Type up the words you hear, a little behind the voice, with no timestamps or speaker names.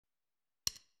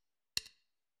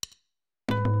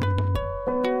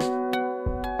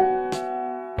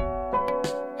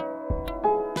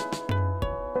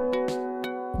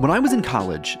When I was in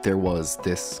college, there was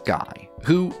this guy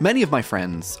who many of my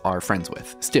friends are friends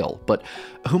with still, but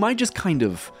whom I just kind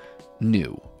of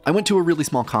knew. I went to a really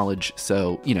small college,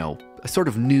 so, I sort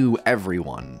of knew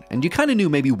everyone, and you kind of knew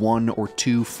maybe one or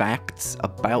two facts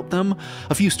about them,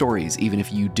 a few stories even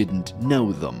if you didn't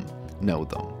know them.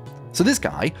 So this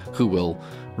guy, who will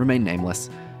remain nameless,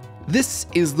 this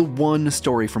is the one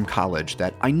story from college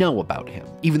that I know about him,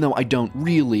 even though I don't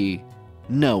really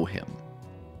know him.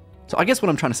 So I guess what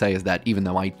I'm trying to say is that even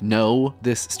though I know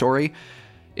this story,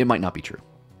 it might not be true.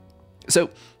 So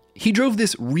he drove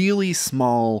this really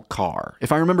small car.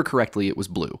 If I remember correctly, it was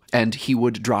blue. And he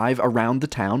would drive around the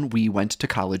town we went to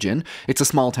college in. It's a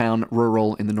small town,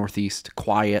 rural in the Northeast,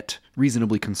 quiet,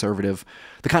 reasonably conservative.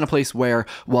 The kind of place where,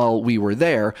 while we were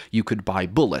there, you could buy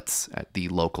bullets at the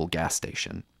local gas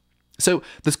station. So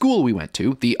the school we went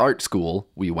to, the art school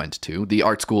we went to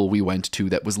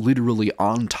that was literally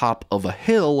on top of a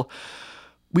hill,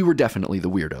 we were definitely the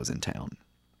weirdos in town.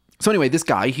 So anyway, this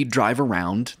guy, he'd drive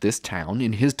around this town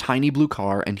in his tiny blue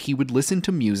car and he would listen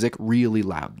to music really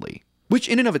loudly. Which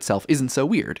in and of itself isn't so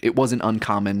weird. It wasn't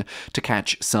uncommon to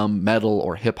catch some metal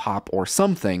or hip-hop or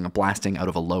something blasting out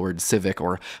of a lowered Civic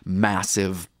or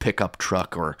massive pickup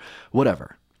truck or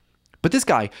whatever. But this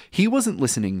guy, he wasn't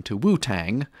listening to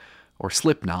Wu-Tang or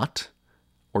Slipknot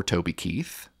or Toby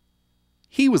Keith.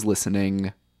 He was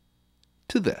listening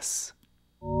to this.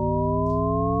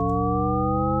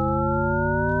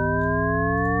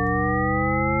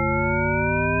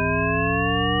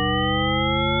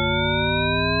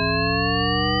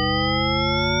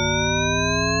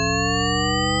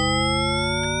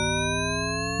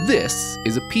 This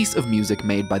is a piece of music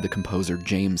made by the composer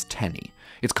James Tenney.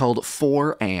 It's called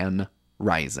For Anne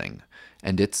Rising,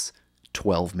 and it's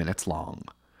 12 minutes long.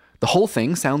 The whole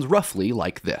thing sounds roughly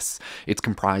like this. It's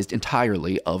comprised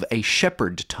entirely of a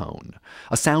Shepard tone,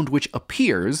 a sound which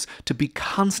appears to be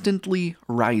constantly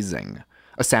rising,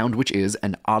 a sound which is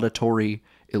an auditory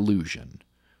illusion.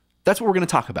 That's what we're going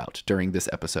to talk about during this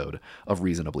episode of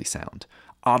Reasonably Sound.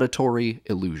 Auditory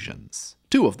illusions.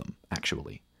 2 of them,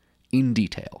 actually, in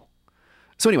detail.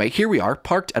 So anyway, here we are,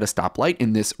 parked at a stoplight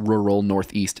in this rural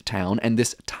northeast town, and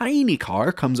this tiny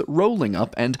car comes rolling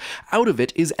up, and out of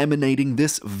it is emanating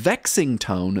this vexing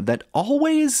tone that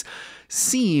always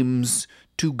seems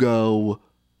to go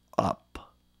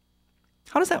up.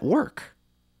 How does that work?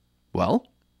 Well,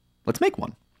 let's make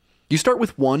one. You start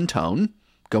with one tone,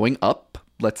 going up,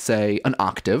 let's say an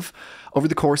octave, over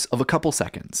the course of a couple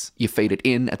seconds. You fade it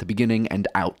in at the beginning and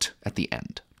out at the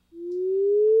end.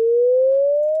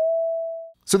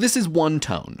 So this is one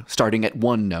tone, starting at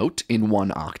one note in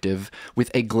one octave, with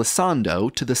a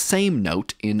glissando to the same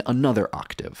note in another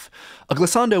octave. A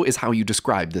glissando is how you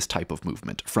describe this type of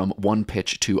movement, from one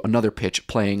pitch to another pitch,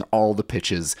 playing all the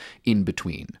pitches in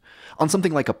between. On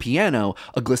something like a piano,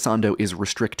 a glissando is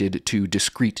restricted to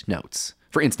discrete notes.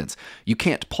 For instance, you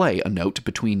can't play a note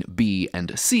between B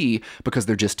and C because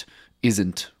there just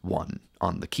isn't one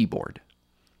on the keyboard.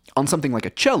 On something like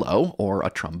a cello, or a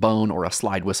trombone, or a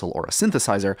slide whistle, or a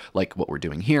synthesizer, like what we're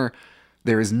doing here,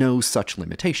 there is no such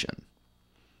limitation.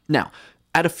 Now,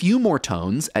 add a few more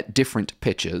tones at different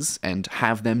pitches, and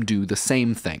have them do the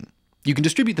same thing. You can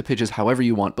distribute the pitches however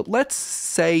you want, but let's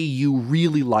say you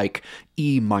really like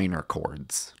E minor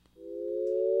chords.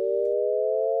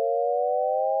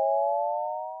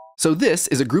 So this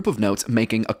is a group of notes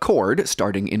making a chord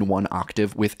starting in one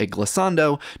octave with a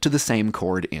glissando to the same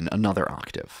chord in another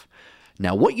octave.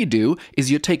 Now what you do is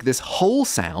you take this whole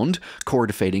sound,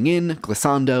 chord fading in,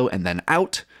 glissando, and then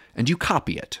out, and you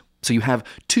copy it. So you have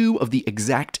 2 of the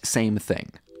exact same thing.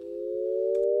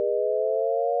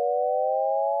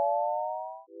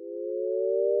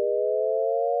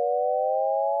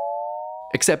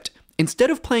 Except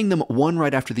instead of playing them one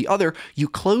right after the other, you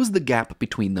close the gap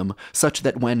between them such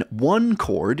that when one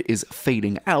chord is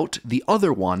fading out, the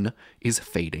other one is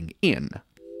fading in.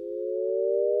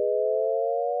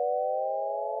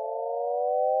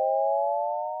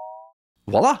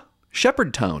 Voila!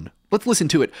 Shepard tone. Let's listen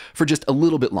to it for just a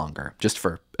little bit longer, just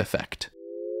for effect.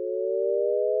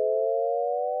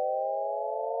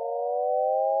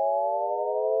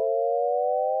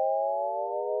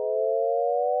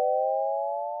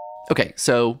 Okay,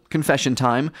 so confession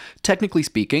time. Technically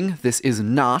speaking, this is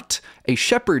not a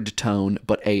Shepard tone,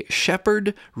 but a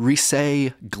Shepard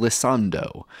risé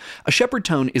glissando. A Shepard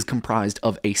tone is comprised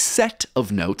of a set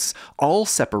of notes, all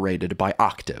separated by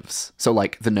octaves. So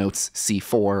like the notes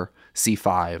C4,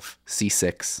 C5,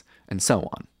 C6, and so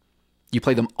on. You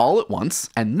play them all at once,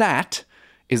 and that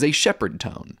is a Shepard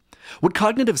tone. What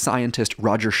cognitive scientist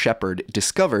Roger Shepard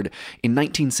discovered in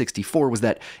 1964 was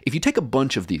that if you take a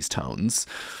bunch of these tones,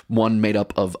 one made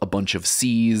up of a bunch of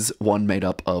Cs, one made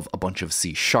up of a bunch of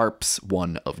C sharps,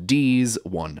 one of Ds,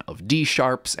 one of D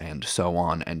sharps, and so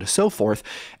on and so forth,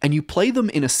 and you play them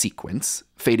in a sequence,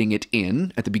 fading it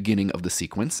in at the beginning of the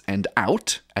sequence and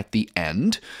out at the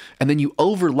end, and then you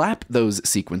overlap those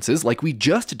sequences like we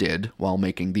just did while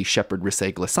making the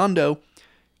Shepard-Rissé glissando,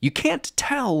 you can't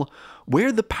tell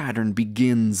where the pattern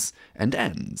begins and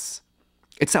ends.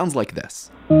 It sounds like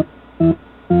this.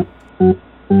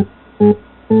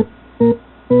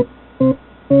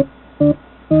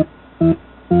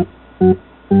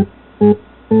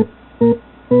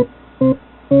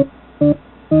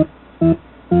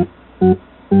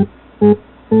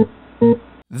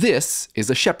 This is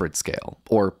a Shepard scale,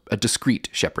 or a discrete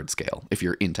Shepard scale, if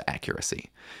you're into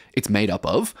accuracy. It's made up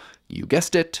of, you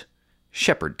guessed it,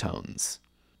 Shepard tones.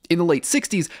 In the late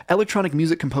 60s, electronic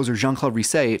music composer Jean-Claude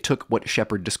Risset took what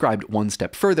Shepard described one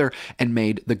step further and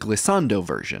made the glissando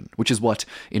version, which is what,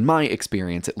 in my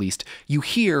experience at least, you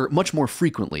hear much more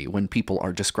frequently when people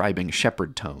are describing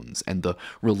Shepard tones and the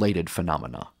related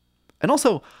phenomena. And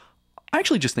also, I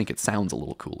actually just think it sounds a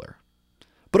little cooler.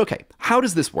 But okay, how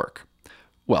does this work?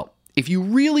 Well, if you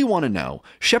really want to know,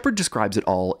 Shepard describes it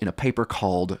all in a paper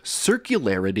called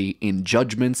Circularity in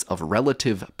Judgments of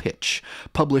Relative Pitch,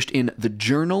 published in the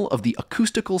Journal of the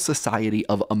Acoustical Society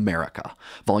of America,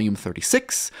 Volume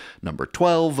 36, Number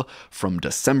 12, from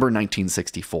December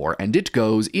 1964, and it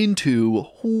goes into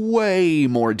way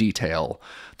more detail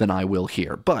than I will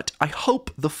here, but I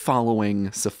hope the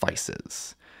following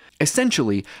suffices.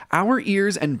 Essentially, our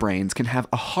ears and brains can have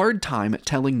a hard time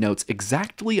telling notes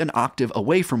exactly an octave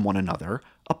away from one another,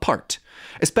 apart,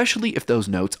 especially if those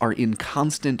notes are in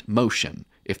constant motion,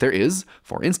 if there is,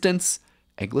 for instance,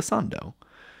 a glissando.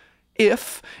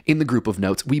 If, in the group of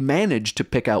notes, we manage to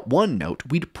pick out one note,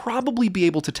 we'd probably be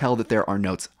able to tell that there are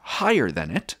notes higher than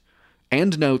it,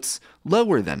 and notes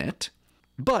lower than it.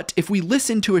 But if we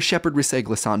listen to a Shepard-Rissé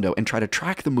glissando and try to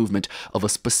track the movement of a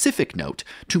specific note,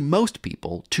 to most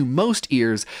people, to most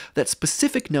ears, that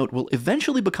specific note will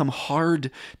eventually become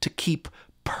hard to keep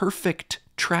perfect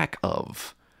track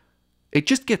of. It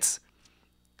just gets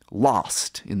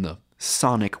lost in the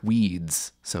sonic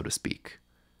weeds, so to speak.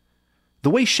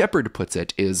 The way Shepard puts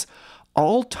it is,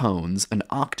 all tones an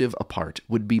octave apart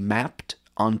would be mapped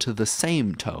onto the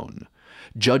same tone.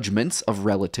 Judgments of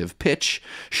relative pitch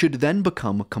should then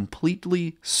become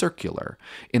completely circular,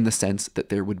 in the sense that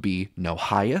there would be no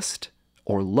highest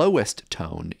or lowest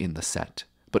tone in the set,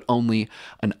 but only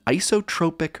an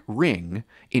isotropic ring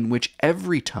in which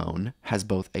every tone has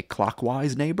both a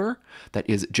clockwise neighbor that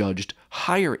is judged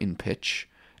higher in pitch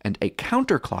and a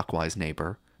counterclockwise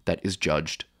neighbor that is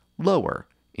judged lower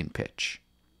in pitch.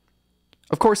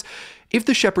 Of course, if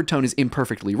the Shepard tone is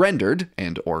imperfectly rendered,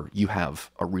 or you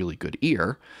have a really good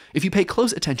ear, if you pay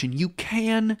close attention, you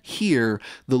can hear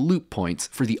the loop points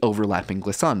for the overlapping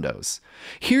glissandos.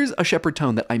 Here's a Shepard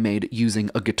tone that I made using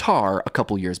a guitar a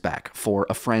couple years back for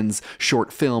a friend's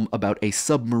short film about a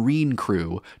submarine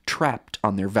crew trapped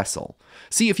on their vessel.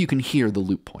 See if you can hear the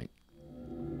loop point.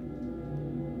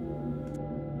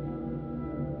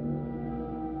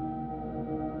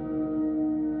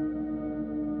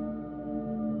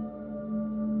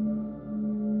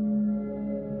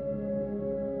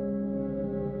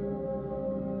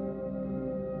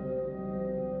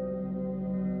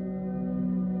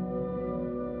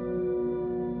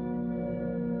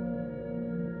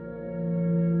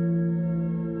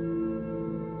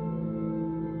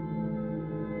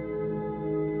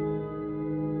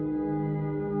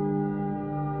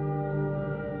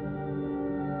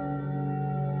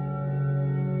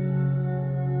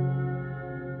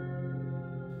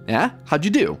 Yeah? How'd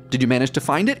you do? Did you manage to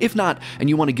find it? If not, and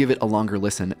you want to give it a longer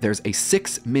listen, there's a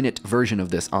 6-minute version of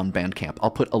this on Bandcamp. I'll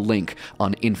put a link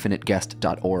on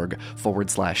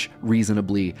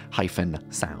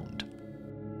infiniteguest.org/reasonably-sound.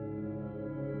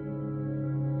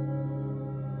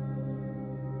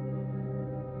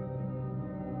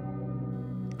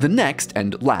 The next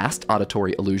and last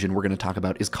auditory illusion we're going to talk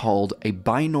about is called a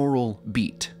binaural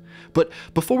beat. But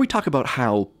before we talk about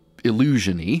how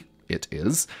illusion-y it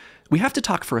is, we have to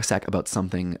talk for a sec about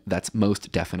something that's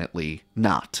most definitely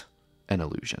not an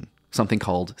illusion. Something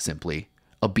called simply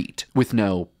a beat, with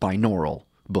no binaural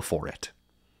before it.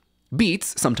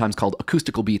 Beats, sometimes called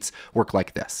acoustical beats, work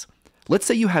like this. Let's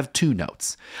say you have two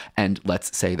notes, and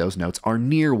let's say those notes are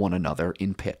near one another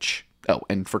in pitch. Oh,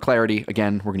 and for clarity,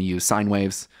 again, we're going to use sine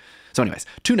waves. So anyways,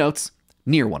 two notes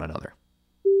near one another.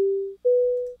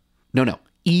 No,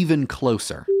 even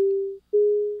closer.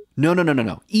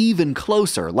 No. Even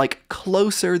closer, like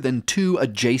closer than two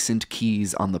adjacent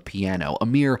keys on the piano, a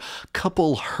mere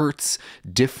couple hertz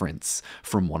difference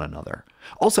from one another.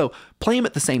 Also, play them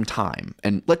at the same time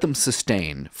and let them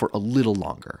sustain for a little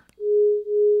longer.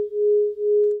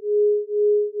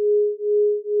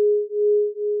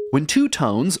 When two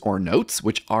tones, or notes,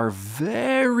 which are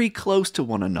very close to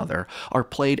one another, are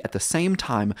played at the same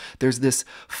time, there's this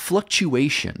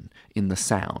fluctuation in the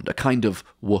sound, a kind of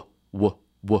w,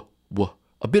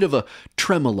 a bit of a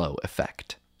tremolo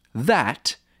effect.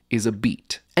 That is a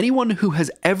beat. Anyone who has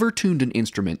ever tuned an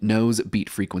instrument knows beat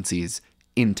frequencies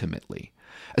intimately.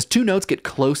 As two notes get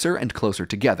closer and closer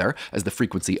together, as the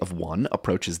frequency of one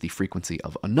approaches the frequency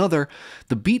of another,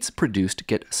 the beats produced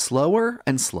get slower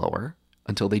and slower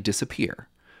until they disappear.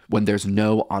 When there's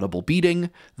no audible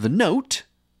beating, the note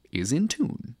is in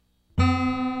tune.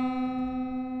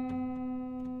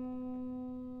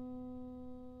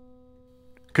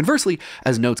 Conversely,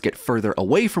 as notes get further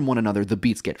away from one another, the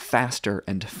beats get faster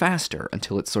and faster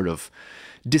until it sort of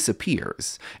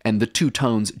disappears, and the two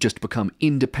tones just become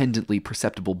independently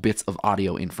perceptible bits of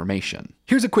audio information.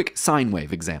 Here's a quick sine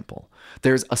wave example.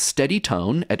 There's a steady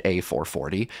tone at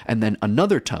A440, and then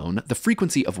another tone, the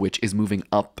frequency of which is moving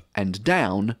up and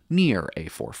down near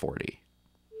A440.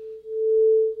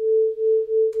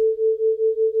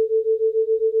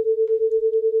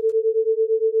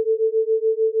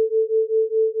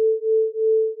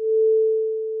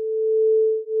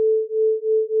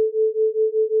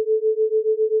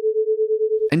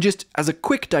 And just as a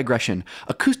quick digression,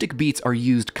 acoustic beats are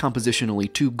used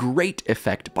compositionally to great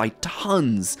effect by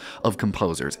tons of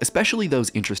composers, especially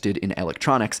those interested in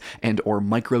electronics and/or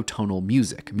microtonal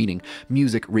music, meaning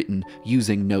music written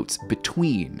using notes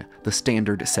between the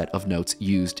standard set of notes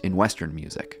used in Western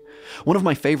music. One of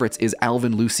my favorites is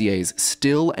Alvin Lucier's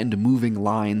still and moving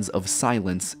lines of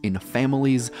silence in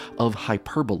families of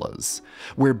hyperbolas,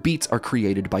 where beats are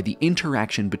created by the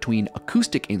interaction between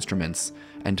acoustic instruments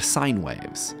and sine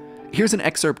waves. Here's an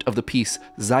excerpt of the piece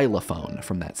Xylophone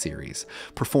from that series,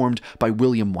 performed by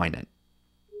William Wynant.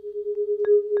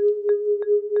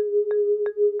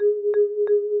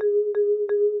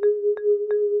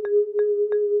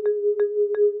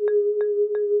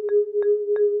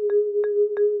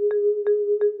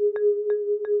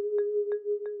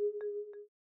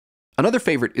 Another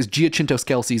favorite is Giacinto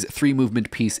Scelsi's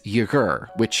three-movement piece Yghur,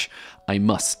 which I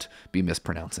must be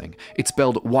mispronouncing. It's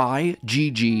spelled Y-G-G-H-U-R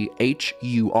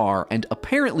and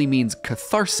apparently means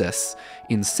catharsis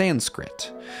in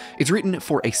Sanskrit. It's written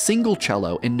for a single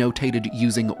cello and notated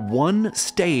using one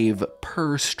stave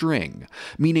per string,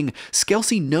 meaning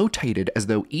Scelsi notated as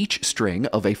though each string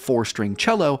of a four-string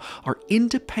cello are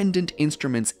independent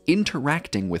instruments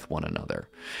interacting with one another.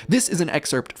 This is an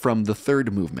excerpt from the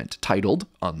third movement, titled,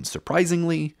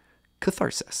 unsurprisingly,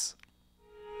 Catharsis.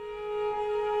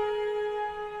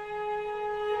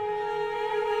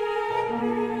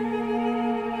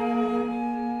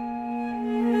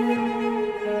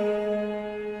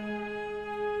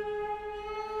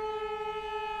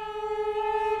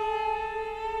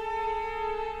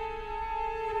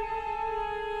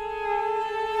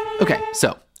 Okay,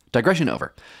 so, digression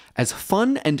over. As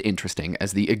fun and interesting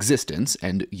as the existence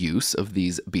and use of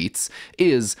these beats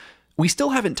is, we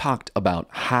still haven't talked about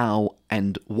how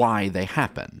and why they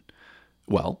happen.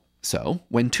 Well, so,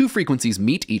 when two frequencies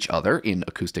meet each other in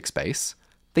acoustic space,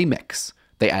 they mix.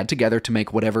 They add together to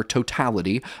make whatever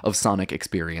totality of sonic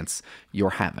experience you're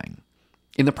having.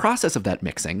 In the process of that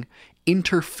mixing,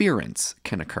 interference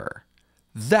can occur.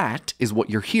 That is what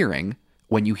you're hearing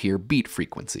when you hear beat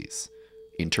frequencies.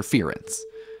 Interference.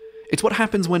 It's what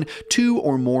happens when two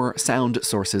or more sound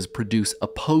sources produce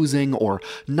opposing or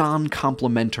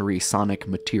non-complementary sonic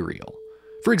material.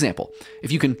 For example,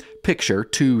 if you can picture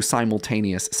two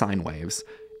simultaneous sine waves,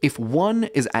 if one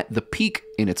is at the peak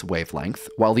in its wavelength,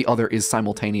 while the other is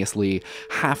simultaneously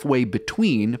halfway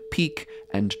between peak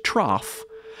and trough,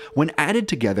 when added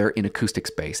together in acoustic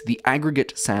space, the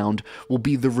aggregate sound will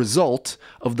be the result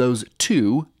of those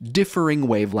two differing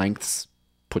wavelengths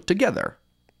put together,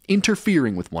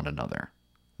 interfering with one another.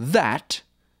 That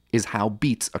is how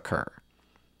beats occur.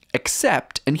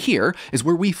 Except, and here is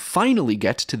where we finally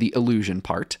get to the illusion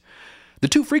part, the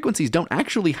two frequencies don't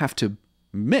actually have to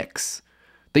mix.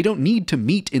 They don't need to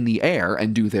meet in the air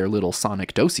and do their little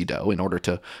sonic do-si-do in order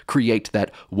to create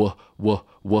that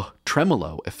w-w-w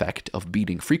tremolo effect of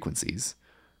beating frequencies.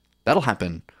 That'll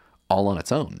happen all on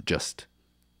its own, just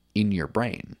in your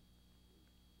brain.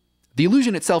 The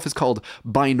illusion itself is called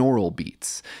binaural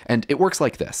beats, and it works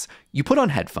like this. You put on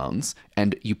headphones,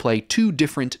 and you play two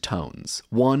different tones,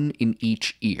 one in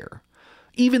each ear.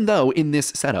 Even though in this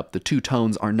setup the two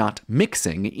tones are not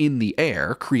mixing in the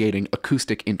air, creating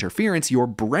acoustic interference, your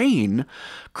brain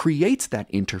creates that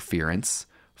interference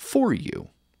for you.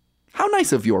 How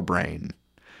nice of your brain.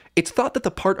 It's thought that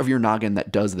the part of your noggin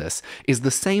that does this is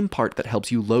the same part that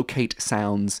helps you locate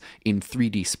sounds in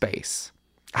 3D space.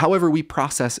 However we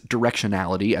process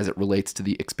directionality as it relates to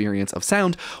the experience of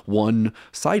sound, one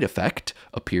side effect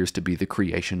appears to be the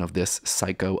creation of this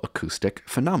psychoacoustic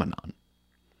phenomenon.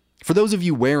 For those of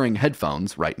you wearing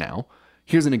headphones right now,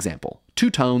 here's an example. Two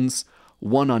tones,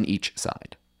 one on each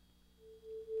side.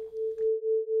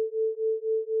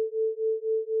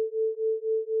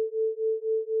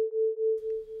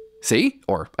 See?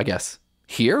 Or, I guess,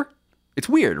 hear? It's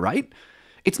weird, right?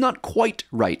 It's not quite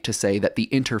right to say that the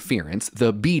interference,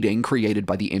 the beating created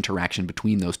by the interaction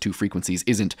between those two frequencies,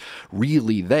 isn't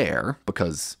really there,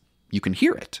 because you can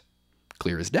hear it,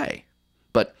 clear as day.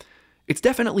 But it's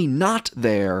definitely not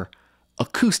there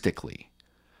acoustically.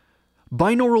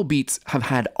 Binaural beats have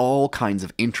had all kinds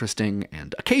of interesting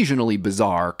and occasionally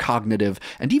bizarre cognitive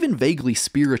and even vaguely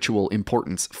spiritual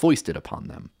importance foisted upon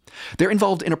them. They're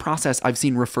involved in a process I've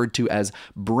seen referred to as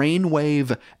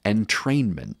brainwave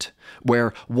entrainment,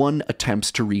 where one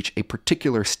attempts to reach a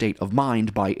particular state of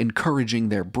mind by encouraging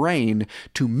their brain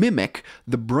to mimic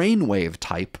the brainwave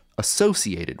type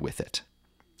associated with it.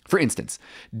 For instance,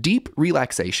 deep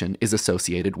relaxation is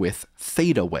associated with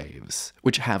theta waves,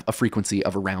 which have a frequency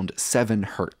of around 7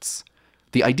 Hz.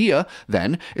 The idea,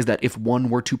 then, is that if one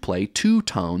were to play two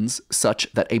tones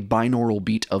such that a binaural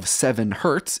beat of 7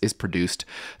 Hz is produced,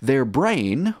 their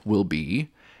brain will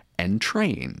be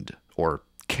entrained, or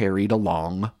carried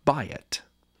along by it.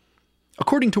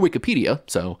 According to Wikipedia,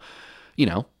 so,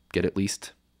 get at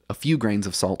least a few grains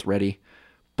of salt ready,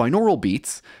 binaural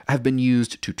beats have been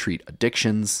used to treat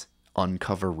addictions,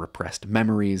 uncover repressed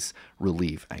memories,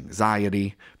 relieve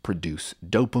anxiety, produce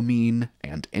dopamine,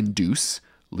 and induce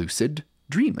lucid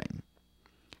dreaming.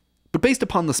 But based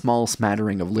upon the small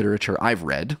smattering of literature I've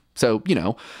read, so,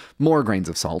 more grains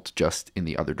of salt, just in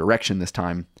the other direction this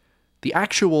time, the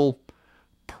actual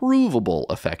provable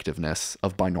effectiveness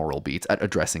of binaural beats at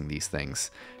addressing these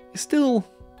things is still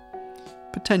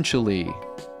potentially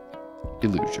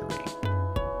illusory.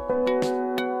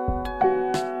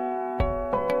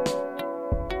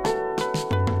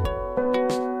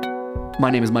 My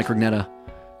name is Mike Rugnetta,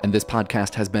 and this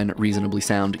podcast has been Reasonably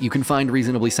Sound. You can find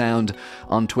Reasonably Sound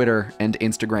on Twitter and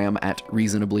Instagram at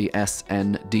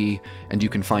reasonablysnd, and you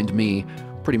can find me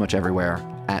pretty much everywhere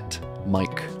at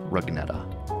Mike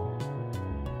Rugnetta.